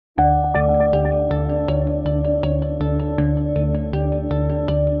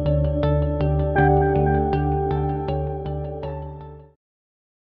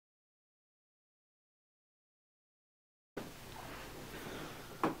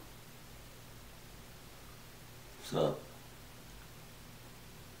So,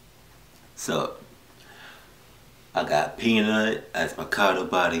 so I got Peanut as my cuddle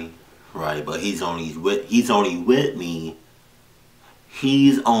buddy, right? But he's only with me.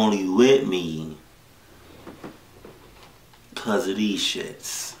 He's only with me because of these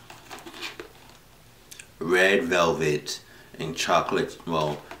shits. Red velvet and chocolate.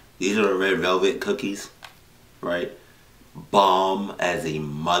 Well, these are the red velvet cookies, right? Bomb as a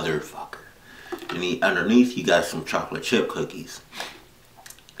motherfucker. And underneath you got some chocolate chip cookies.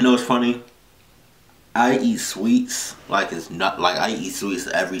 You know what's funny? I eat sweets like it's not like I eat sweets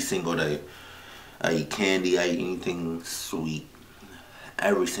every single day. I eat candy, I eat anything sweet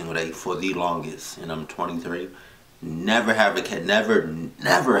every single day for the longest, and I'm 23. Never had a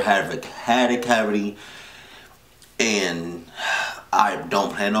cavity, and I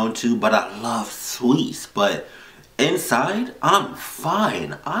don't plan on to. But I love sweets. But inside, I'm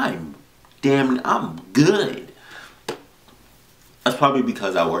fine. I'm good. That's probably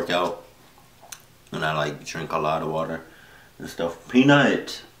because I work out and I like drink a lot of water and stuff.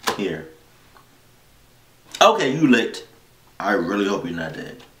 Peanut, here. Okay, you licked. I really hope you're not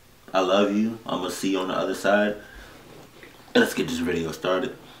dead. I love you. I'm gonna see you on the other side. Let's get this video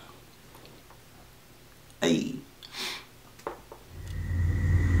started. Hey.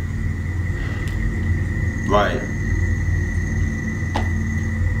 Right.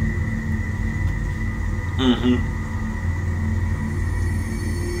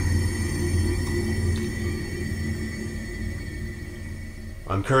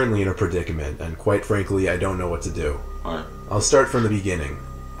 I'm currently in a predicament, and quite frankly, I don't know what to do. Alright. I'll start from the beginning.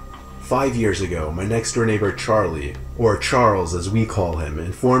 5 years ago, my next-door neighbor Charlie, or Charles as we call him,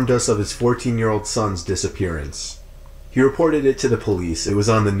 informed us of his 14-year-old son's disappearance. He reported it to the police, it was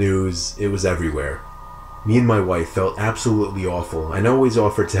on the news, it was everywhere. Me and my wife felt absolutely awful, and always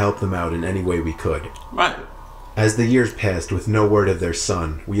offered to help them out in any way we could. Right. As the years passed with no word of their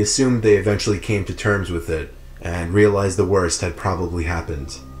son, we assumed they eventually came to terms with it, and realized the worst had probably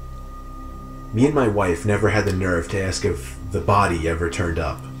happened. Me and my wife never had the nerve to ask if the body ever turned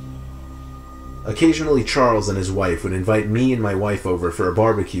up. Occasionally Charles and his wife would invite me and my wife over for a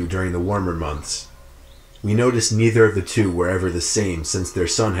barbecue during the warmer months. We noticed neither of the two were ever the same since their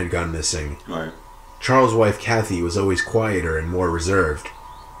son had gone missing. Right. Charles' wife Kathy was always quieter and more reserved,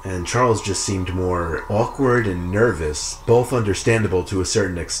 and Charles just seemed more awkward and nervous, both understandable to a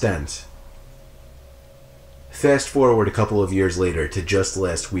certain extent. Fast forward a couple of years later to just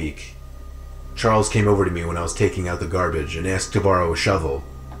last week. Charles came over to me when I was taking out the garbage and asked to borrow a shovel.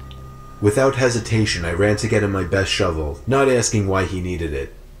 Without hesitation, I ran to get him my best shovel, not asking why he needed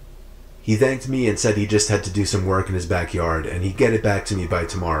it. He thanked me and said he just had to do some work in his backyard and he'd get it back to me by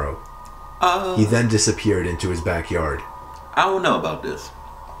tomorrow. He then disappeared into his backyard. I don't know about this.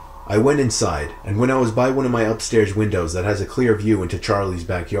 I went inside, and when I was by one of my upstairs windows that has a clear view into Charlie's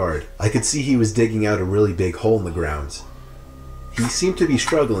backyard, I could see he was digging out a really big hole in the ground. He seemed to be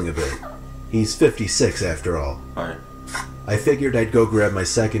struggling a bit. He's 56 after all. Alright. I figured I'd go grab my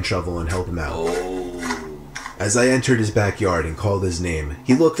second shovel and help him out. Oh. As I entered his backyard and called his name,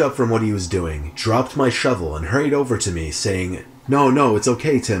 he looked up from what he was doing, dropped my shovel, and hurried over to me, saying, No, it's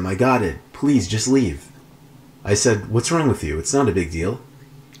okay, Tim, I got it. Please, just leave. I said, What's wrong with you? It's not a big deal.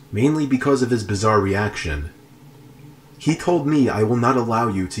 Mainly because of his bizarre reaction. He told me I will not allow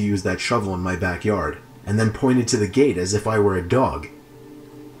you to use that shovel in my backyard, and then pointed to the gate as if I were a dog.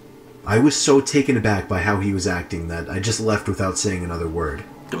 I was so taken aback by how he was acting that I just left without saying another word.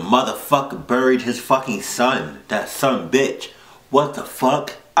 The motherfucker buried his fucking son. That son bitch. What the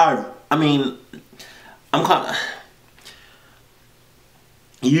fuck? I mean, I'm kinda...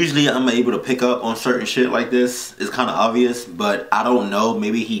 Usually I'm able to pick up on certain shit like this. It's kind of obvious, but I don't know.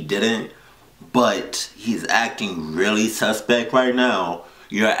 Maybe he didn't. But he's acting really suspect right now.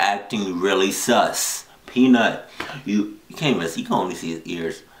 You're acting really sus. Peanut, you can't even see. You can only see his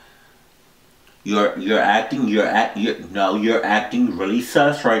ears. You're acting really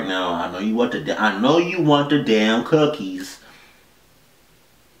sus right now. I know you want the damn cookies,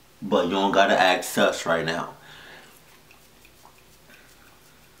 but you don't gotta act sus right now.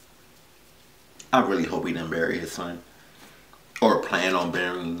 I really hope he didn't bury his son. Or plan on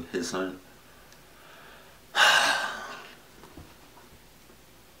burying his son.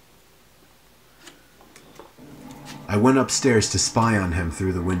 I went upstairs to spy on him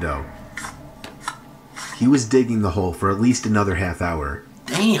through the window. He was digging the hole for at least another half hour.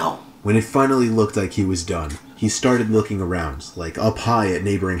 Damn! When it finally looked like he was done, he started looking around, like up high at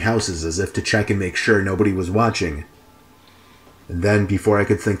neighboring houses as if to check and make sure nobody was watching. And then, before I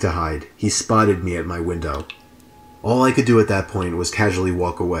could think to hide, he spotted me at my window. All I could do at that point was casually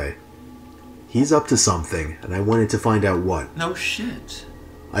walk away. He's up to something, and I wanted to find out what. No shit.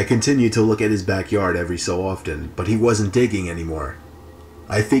 I continued to look at his backyard every so often, but he wasn't digging anymore.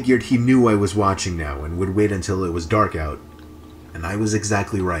 I figured he knew I was watching now and would wait until it was dark out. And I was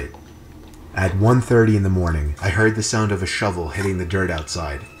exactly right. At 1:30 in the morning, I heard the sound of a shovel hitting the dirt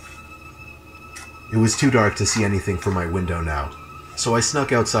outside. It was too dark to see anything from my window now, so I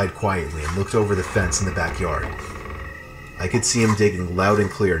snuck outside quietly and looked over the fence in the backyard. I could see him digging loud and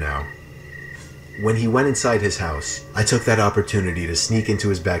clear now. When he went inside his house, I took that opportunity to sneak into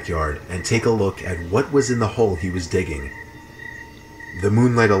his backyard and take a look at what was in the hole he was digging. The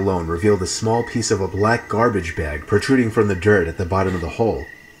moonlight alone revealed a small piece of a black garbage bag protruding from the dirt at the bottom of the hole.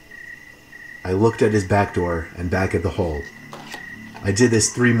 I looked at his back door and back at the hole. I did this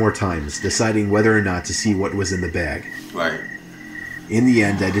 3 more times, deciding whether or not to see what was in the bag. Right. In the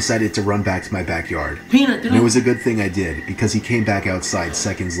end, I decided to run back to my backyard. Peanut, and it was a good thing I did, because he came back outside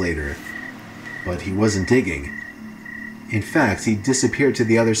seconds later. But he wasn't digging. In fact, he disappeared to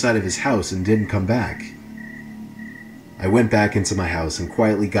the other side of his house and didn't come back. I went back into my house and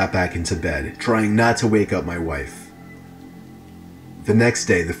quietly got back into bed, trying not to wake up my wife. The next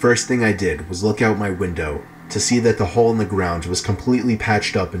day, the first thing I did was look out my window to see that the hole in the ground was completely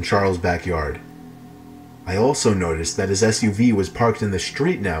patched up in Charles' backyard. I also noticed that his SUV was parked in the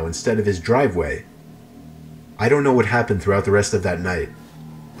street now instead of his driveway. I don't know what happened throughout the rest of that night,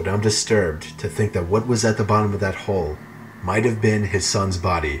 but I'm disturbed to think that what was at the bottom of that hole might have been his son's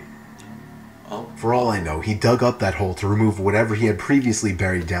body. Oh. For all I know, he dug up that hole to remove whatever he had previously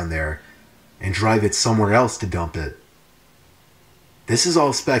buried down there and drive it somewhere else to dump it. This is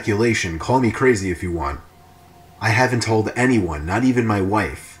all speculation, call me crazy if you want. I haven't told anyone, not even my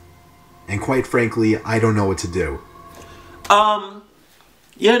wife. And quite frankly, I don't know what to do.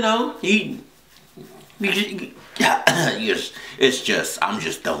 You know, it's just, I'm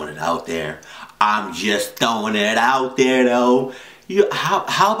just throwing it out there. I'm just throwing it out there, though.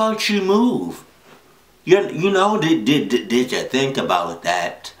 How about you move? You know, did you think about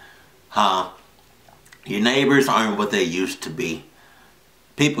that? Huh? Your neighbors aren't what they used to be.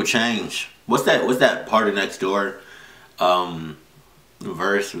 People change. What's that Party Next Door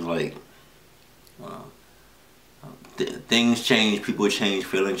verse? Was like, things change, people change,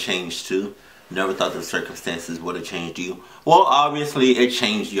 feelings change too. Never thought the circumstances would have changed you. Well, obviously it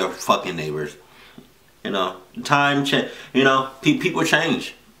changed your fucking neighbors. You know, time change. You know, people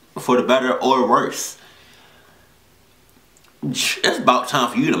change for the better or worse. It's about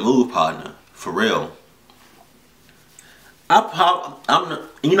time for you to move, partner. For real. I'm not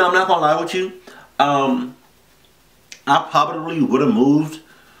gonna lie with you. I probably would have moved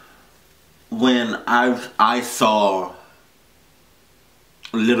when I saw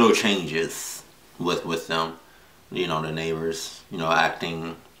little changes with them. You know, the neighbors, you know,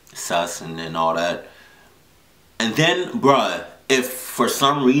 acting sus and all that. And then, bruh, if for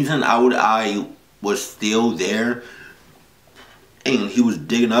some reason I was still there and he was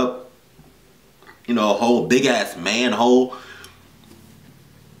digging up, you know, a whole big ass manhole,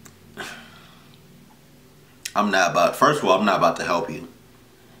 first of all, I'm not about to help you.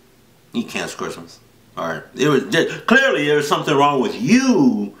 You can't Christmas. Alright. Clearly there was something wrong with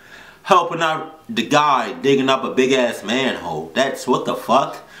you helping out the guy digging up a big ass manhole. That's what the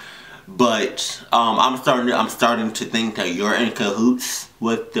fuck. But I'm starting to think that you're in cahoots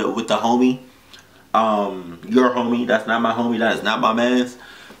with the homie. Your homie, that's not my homie, that is not my man's.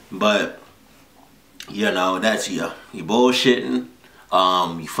 But you know, that's you bullshitting,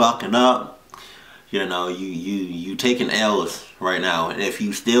 you fucking up. You know, you taking L's right now. And if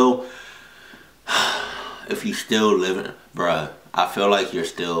you still living, bruh, I feel like you're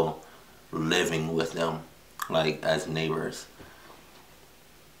still living with them, like, as neighbors.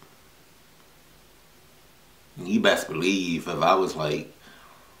 You best believe if I was like,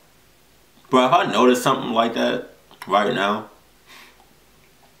 bro, if I noticed something like that right now,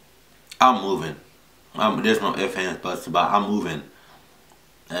 I'm moving. There's no ifs, ands, buts about. I'm moving.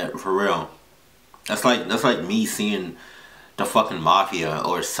 For real. That's like me seeing the fucking mafia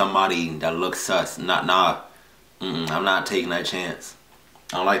or somebody that looks sus. I'm not taking that chance.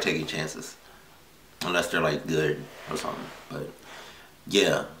 I don't like taking chances. Unless they're like good or something. But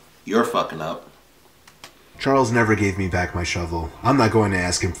yeah, you're fucking up. Charles never gave me back my shovel. I'm not going to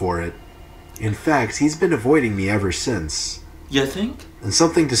ask him for it. In fact, he's been avoiding me ever since. You think? And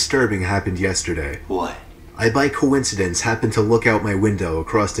something disturbing happened yesterday. What? I by coincidence happened to look out my window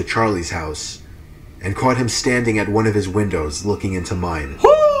across to Charlie's house and caught him standing at one of his windows looking into mine.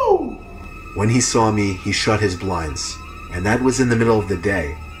 Woo! When he saw me, he shut his blinds, and that was in the middle of the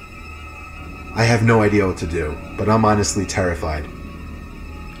day. I have no idea what to do, but I'm honestly terrified.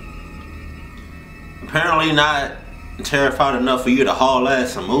 Apparently not terrified enough for you to haul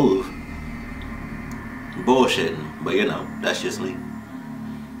ass and move. Bullshitting, but you know, that's just me.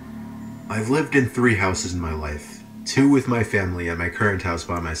 I've lived in 3 houses in my life. 2 with my family and my current house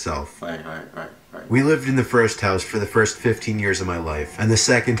by myself. Right. We lived in the first house for the first 15 years of my life, and the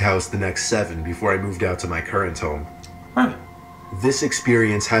second house the next 7 before I moved out to my current home. Right. This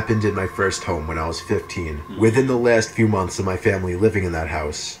experience happened in my first home when I was 15, within the last few months of my family living in that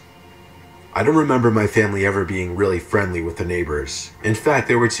house. I don't remember my family ever being really friendly with the neighbors. In fact,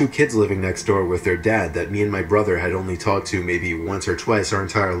 there were 2 kids living next door with their dad that me and my brother had only talked to maybe once or twice our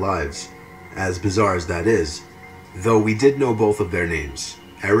entire lives. As bizarre as that is, though we did know both of their names,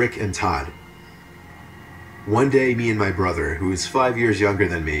 Eric and Todd. One day, me and my brother, who is 5 years younger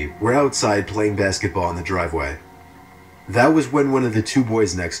than me, were outside playing basketball in the driveway. That was when one of the 2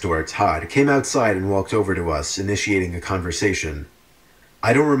 boys next door, Todd, came outside and walked over to us, initiating a conversation.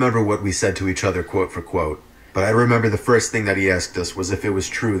 I don't remember what we said to each other quote for quote, but I remember the first thing that he asked us was if it was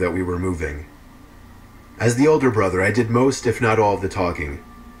true that we were moving. As the older brother, I did most, if not all, of the talking.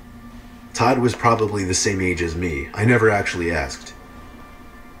 Todd was probably the same age as me. I never actually asked.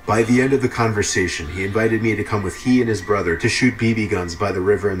 By the end of the conversation, he invited me to come with he and his brother to shoot BB guns by the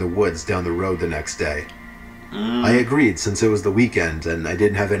river in the woods down the road the next day. I agreed since it was the weekend and I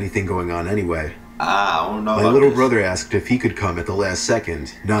didn't have anything going on anyway. I don't know. My little brother asked if he could come at the last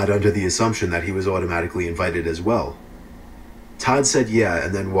second, not under the assumption that he was automatically invited as well. Todd said yeah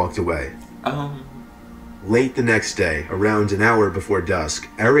and then walked away. Late the next day, around an hour before dusk,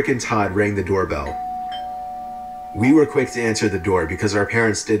 Eric and Todd rang the doorbell. We were quick to answer the door because our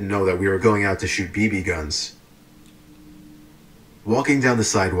parents didn't know that we were going out to shoot BB guns. Walking down the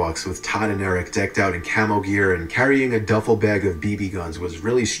sidewalks with Todd and Eric decked out in camo gear and carrying a duffel bag of BB guns was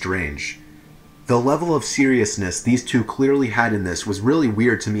really strange. The level of seriousness these 2 clearly had in this was really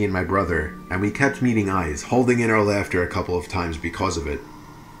weird to me and my brother, and we kept meeting eyes, holding in our laughter a couple of times because of it.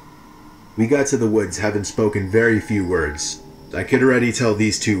 We got to the woods having spoken very few words. I could already tell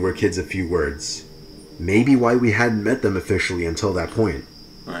these 2 were kids of few words. Maybe why we hadn't met them officially until that point.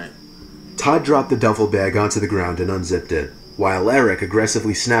 Right. Todd dropped the duffel bag onto the ground and unzipped it, while Eric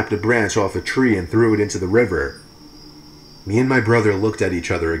aggressively snapped a branch off a tree and threw it into the river. Me and my brother looked at each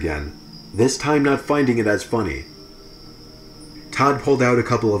other again, this time not finding it as funny. Todd pulled out a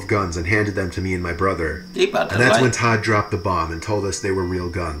couple of guns and handed them to me and my brother, and that's when Todd dropped the bomb and told us they were real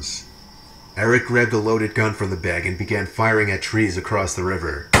guns. Eric grabbed a loaded gun from the bag and began firing at trees across the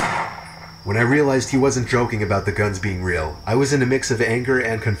river. When I realized he wasn't joking about the guns being real, I was in a mix of anger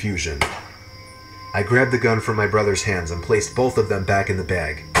and confusion. I grabbed the gun from my brother's hands and placed both of them back in the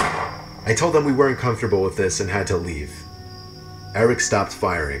bag. I told them we weren't comfortable with this and had to leave. Eric stopped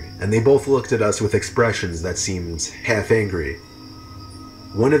firing, and they both looked at us with expressions that seemed half angry.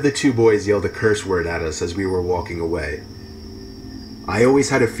 One of the 2 boys yelled a curse word at us as we were walking away. I always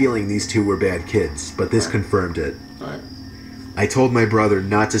had a feeling these 2 were bad kids, but this confirmed it. Right. I told my brother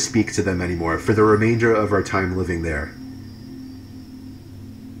not to speak to them anymore for the remainder of our time living there.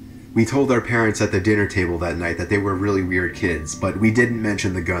 We told our parents at the dinner table that night that they were really weird kids, but we didn't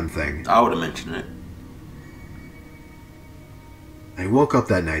mention the gun thing. I would have mentioned it. I woke up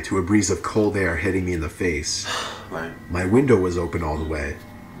that night to a breeze of cold air hitting me in the face. Right. My window was open all the way.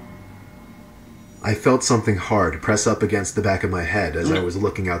 I felt something hard press up against the back of my head as I was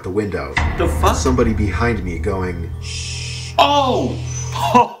looking out the window. The fuck? Somebody behind me going, "Shh." Oh!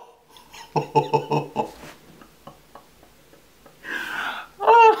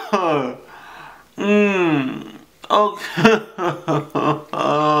 Okay.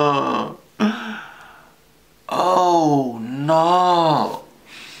 Oh no.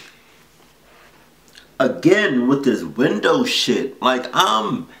 Again with this window shit. Like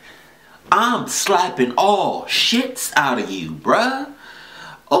I'm slapping all shits out of you, bruh.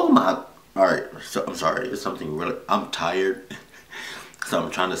 Oh my. Alright, so I'm sorry. It's something really. I'm tired. So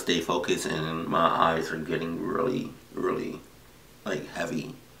I'm trying to stay focused and my eyes are getting really, really like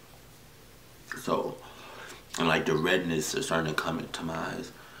heavy. So, and like the redness is starting to come into my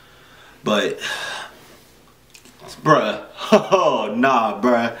eyes. But, bruh. Oh, nah,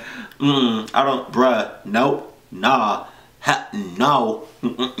 bruh. I don't, bruh. Nope. Nah. No.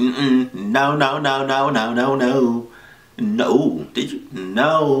 No, no, no, no, no, no, no. No. Did you?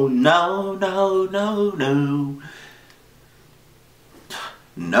 No, no, no, no, no.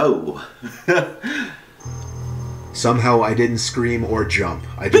 No. Somehow I didn't scream or jump.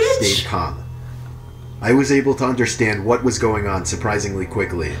 I just stayed calm. I was able to understand what was going on surprisingly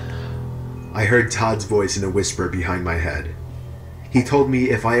quickly. I heard Todd's voice in a whisper behind my head. He told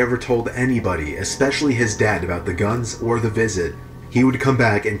me if I ever told anybody, especially his dad, about the guns or the visit, He would come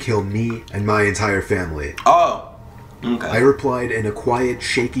back and kill me and my entire family. Oh, okay. I replied in a quiet,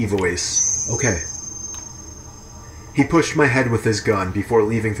 shaky voice, "Okay." He pushed my head with his gun before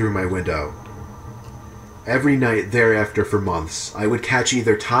leaving through my window. Every night thereafter for months, I would catch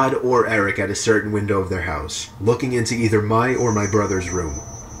either Todd or Eric at a certain window of their house, looking into either my or my brother's room.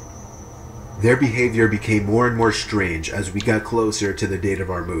 Their behavior became more and more strange as we got closer to the date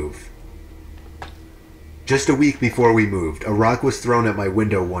of our move. Just a week before we moved, a rock was thrown at my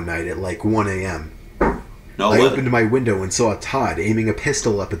window one night at like 1 a.m. I opened my window and saw Todd aiming a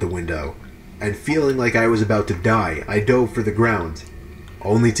pistol up at the window, and feeling like I was about to die, I dove for the ground,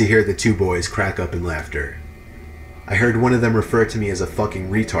 only to hear the two boys crack up in laughter. I heard one of them refer to me as a fucking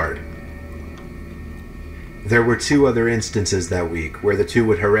retard. There were 2 other instances that week where the two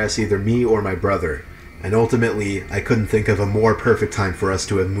would harass either me or my brother, and ultimately I couldn't think of a more perfect time for us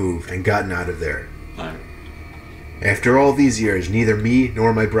to have moved and gotten out of there. After all these years, neither me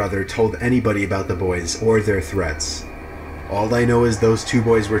nor my brother told anybody about the boys or their threats. All I know is those 2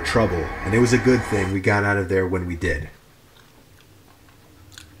 boys were trouble, and it was a good thing we got out of there when we did.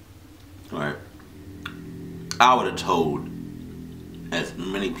 Right. I would have told as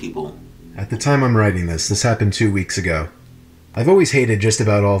many people. At the time I'm writing this happened 2 weeks ago. I've always hated just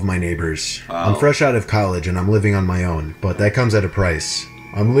about all of my neighbors. Wow. I'm fresh out of college and I'm living on my own, but that comes at a price.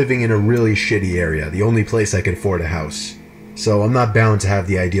 I'm living in a really shitty area, the only place I can afford a house. So I'm not bound to have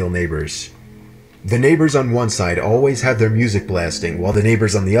the ideal neighbors. The neighbors on one side always have their music blasting, while the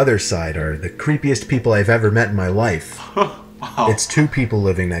neighbors on the other side are the creepiest people I've ever met in my life. Wow. It's 2 people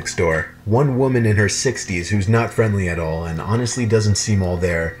living next door. One woman in her 60s who's not friendly at all and honestly doesn't seem all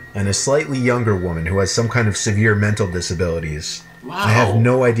there, and a slightly younger woman who has some kind of severe mental disabilities. Wow. I have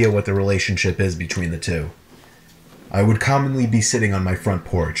no idea what the relationship is between the 2. I would commonly be sitting on my front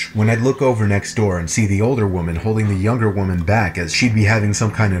porch when I'd look over next door and see the older woman holding the younger woman back as she'd be having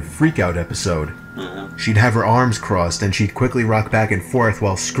some kind of freak-out episode. She'd have her arms crossed and she'd quickly rock back and forth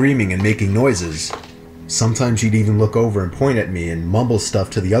while screaming and making noises. Sometimes she'd even look over and point at me and mumble stuff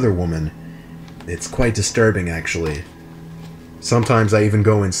to the other woman. It's quite disturbing, actually. Sometimes I even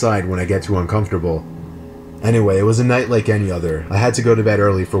go inside when I get too uncomfortable. Anyway, it was a night like any other. I had to go to bed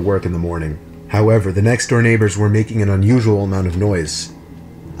early for work in the morning. However, the next-door neighbors were making an unusual amount of noise.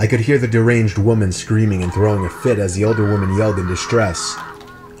 I could hear the deranged woman screaming and throwing a fit as the older woman yelled in distress.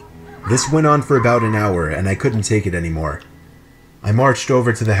 This went on for about an hour, and I couldn't take it anymore. I marched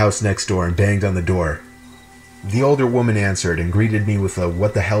over to the house next door and banged on the door. The older woman answered and greeted me with a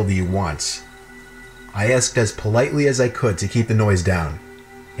 "What the hell do you want?" I asked as politely as I could to keep the noise down.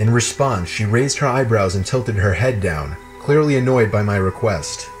 In response, she raised her eyebrows and tilted her head down, clearly annoyed by my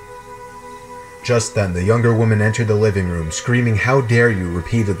request. Just then, the younger woman entered the living room, screaming "How dare you!"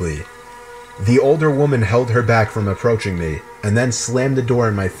 repeatedly. The older woman held her back from approaching me, and then slammed the door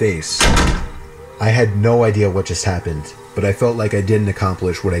in my face. I had no idea what just happened, but I felt like I didn't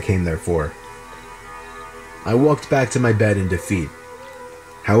accomplish what I came there for. I walked back to my bed in defeat.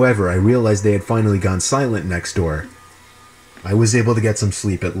 However, I realized they had finally gone silent next door. I was able to get some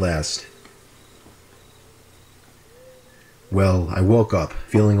sleep at last. Well, I woke up,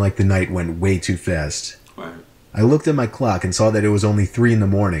 feeling like the night went way too fast. Right. I looked at my clock and saw that it was only 3 in the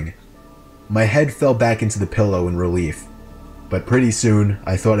morning. My head fell back into the pillow in relief. But pretty soon,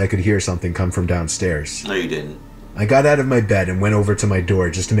 I thought I could hear something come from downstairs. No, you didn't. I got out of my bed and went over to my door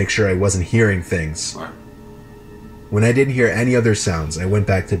just to make sure I wasn't hearing things. Right. When I didn't hear any other sounds, I went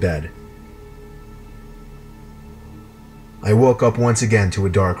back to bed. I woke up once again to a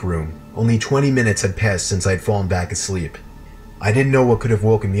dark room. Only 20 minutes had passed since I'd fallen back asleep. I didn't know what could have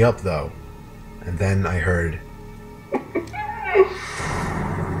woken me up, though. And then I heard.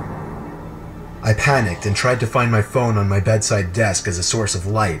 I panicked and tried to find my phone on my bedside desk as a source of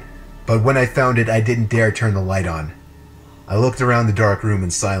light, but when I found it, I didn't dare turn the light on. I looked around the dark room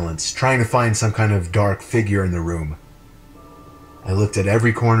in silence, trying to find some kind of dark figure in the room. I looked at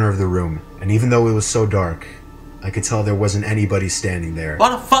every corner of the room, and even though it was so dark, I could tell there wasn't anybody standing there. Why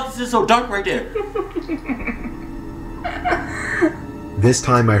the fuck is it so dark right there? This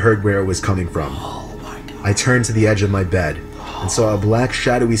time I heard where it was coming from. Oh my god. I turned to the edge of my bed and saw a black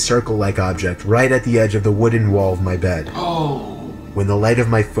shadowy circle-like object right at the edge of the wooden wall of my bed. Oh. When the light of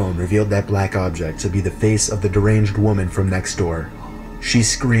my phone revealed that black object to be the face of the deranged woman from next door, she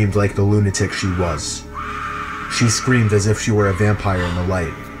screamed like the lunatic she was. She screamed as if she were a vampire in the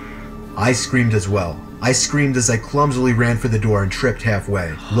light. I screamed as well. I screamed as I clumsily ran for the door and tripped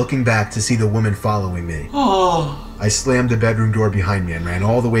halfway, looking back to see the woman following me. Oh. I slammed the bedroom door behind me and ran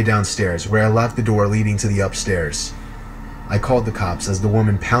all the way downstairs, where I locked the door leading to the upstairs. I called the cops as the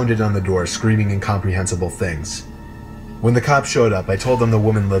woman pounded on the door, screaming incomprehensible things. When the cops showed up, I told them the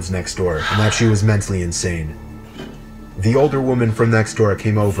woman lives next door and that she was mentally insane. The older woman from next door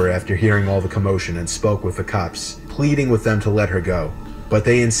came over after hearing all the commotion and spoke with the cops, pleading with them to let her go, but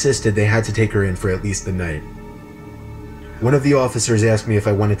they insisted they had to take her in for at least the night. One of the officers asked me if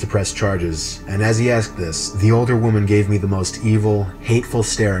I wanted to press charges, and as he asked this, the older woman gave me the most evil, hateful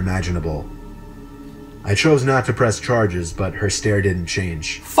stare imaginable. I chose not to press charges, but her stare didn't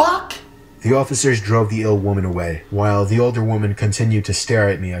change. Fuck! The officers drove the ill woman away, while the older woman continued to stare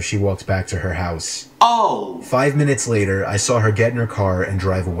at me as she walked back to her house. Oh! 5 minutes later, I saw her get in her car and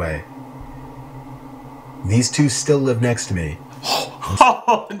drive away. These two still live next to me.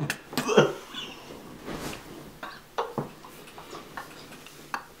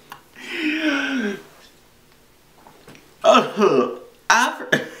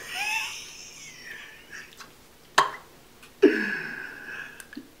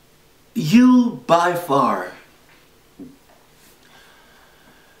 You by far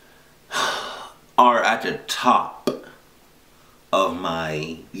are at the top of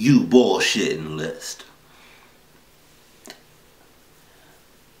my you bullshitting list.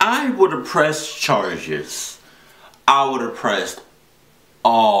 I would have pressed charges. I would have pressed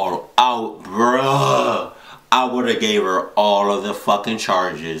all out, bruh. I would have gave her all of the fucking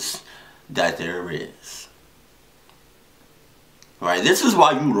charges that there is. Right? This is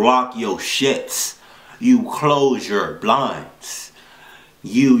why you lock your shits. You close your blinds.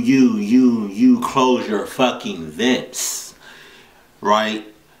 You close your fucking vents. Right?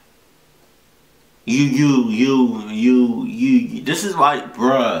 This is why,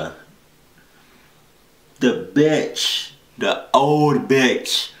 bruh. The bitch. The old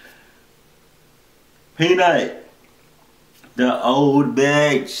bitch. Peanut. The old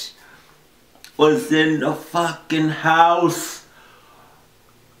bitch was in the fucking house.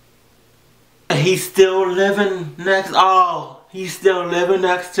 He's still living next. Oh, he's still living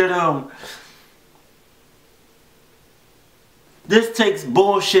next to them. This takes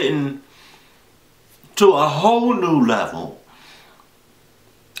bullshitting to a whole new level.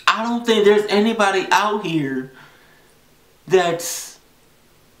 I don't think there's anybody out here that's...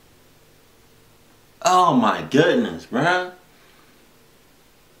 Oh my goodness, bruh.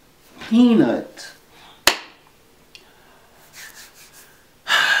 Peanut.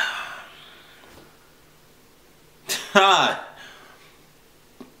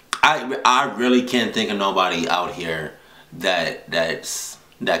 I really can't think of nobody out here that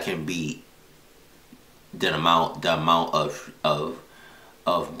can beat the amount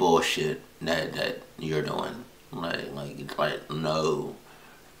of bullshit that you're doing. Like no.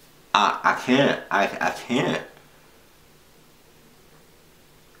 I can't. I can't.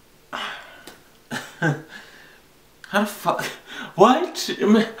 How the fuck? What?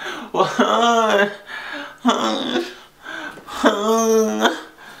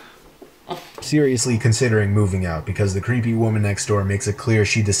 Seriously considering moving out because the creepy woman next door makes it clear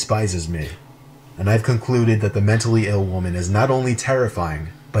she despises me. And I've concluded that the mentally ill woman is not only terrifying,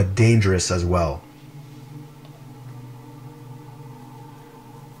 but dangerous as well.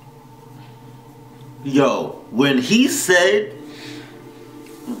 Yo, when he said,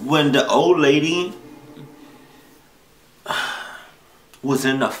 when the old lady was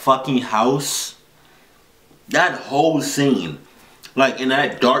in the fucking house, that whole scene, like in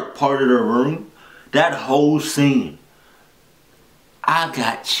that dark part of the room, that whole scene, I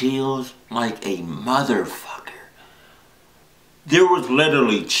got chills like a motherfucker. There was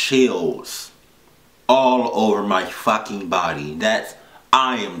literally chills all over my fucking body.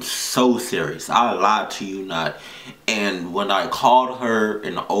 I am so serious. I lied to you not. And when I called her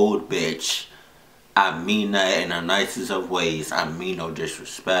an old bitch, I mean that in the nicest of ways. I mean no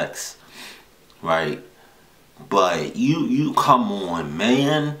disrespects. Right? But you come on,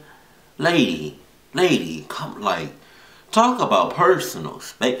 man. Lady, come, like, talk about personal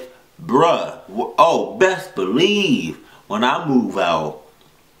space. Bruh, oh, best believe when I move out,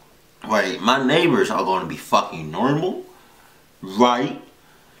 right, my neighbors are going to be fucking normal. Right?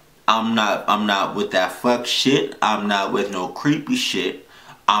 I'm not with that fuck shit. I'm not with no creepy shit.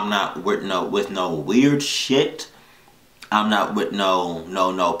 I'm not with no weird shit. I'm not with no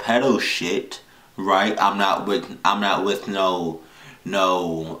pedo shit. Right? I'm not with no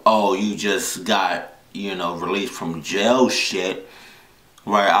oh, you just got, released from jail shit.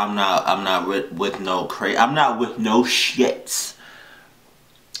 Right? I'm not with no I'm not with no shits.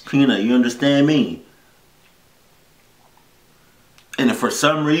 Peanut, you understand me? And if for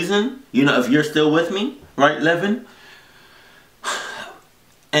some reason, if you're still with me, right, living,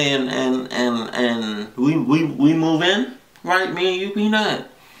 and we move in, right, me and you, Peanut,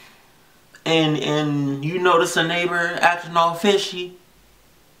 and you notice a neighbor acting all fishy,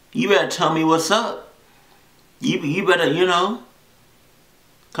 you better tell me what's up. You better, you know,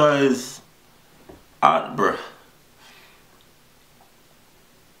 cause bruh,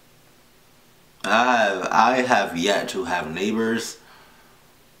 I have yet to have neighbors.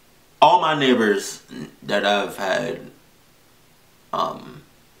 All my neighbors that I've had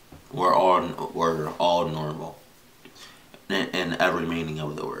were all normal in every meaning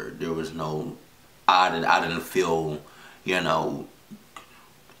of the word. There was no, I didn't feel, you know,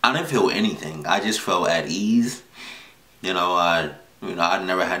 I didn't feel anything. I just felt at ease. You know, I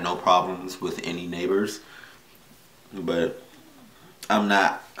never had no problems with any neighbors. But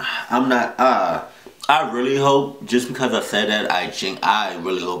I really hope, just because I said that, I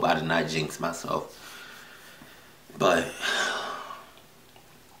really hope I did not jinx myself. But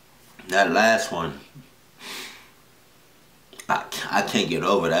that last one, I can't get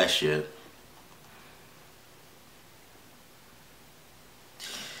over that shit.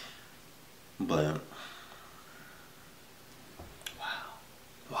 But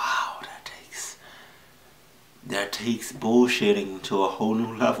wow, that takes bullshitting to a whole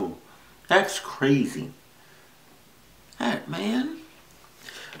new level. That's crazy. That, man.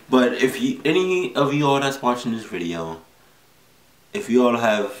 But if any of you all that's watching this video, if you all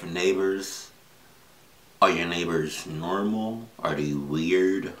have neighbors, are your neighbors normal? Are they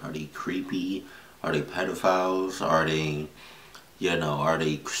weird? Are they creepy? Are they pedophiles? Are they, you know, are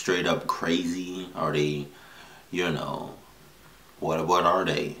they straight up crazy? Are they, you know, what are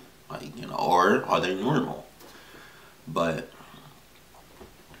they? Like, you know, or are they normal? But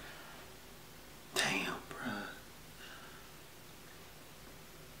damn, bruh.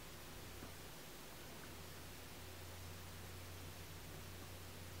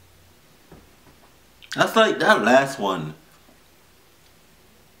 That's like that last one.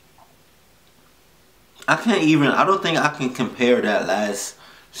 I don't think I can compare that last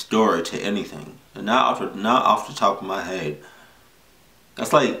story to anything. And not off the top of my head.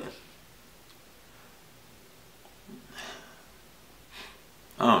 That's like,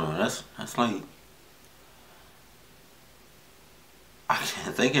 I don't know, that's like, I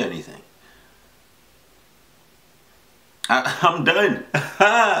can't think of anything. I'm done.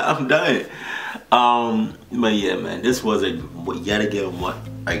 I'm done. But yeah, man, this was yet again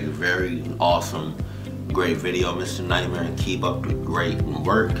a very awesome, great video, Mr. Nightmare, and keep up the great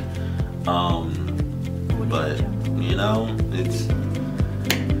work. But you know, it's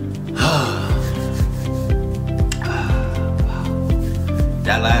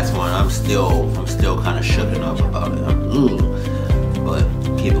that last one, I'm still kind of shooken up about it. But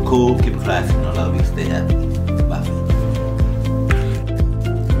keep it cool, keep it classy, and I love you. Stay happy.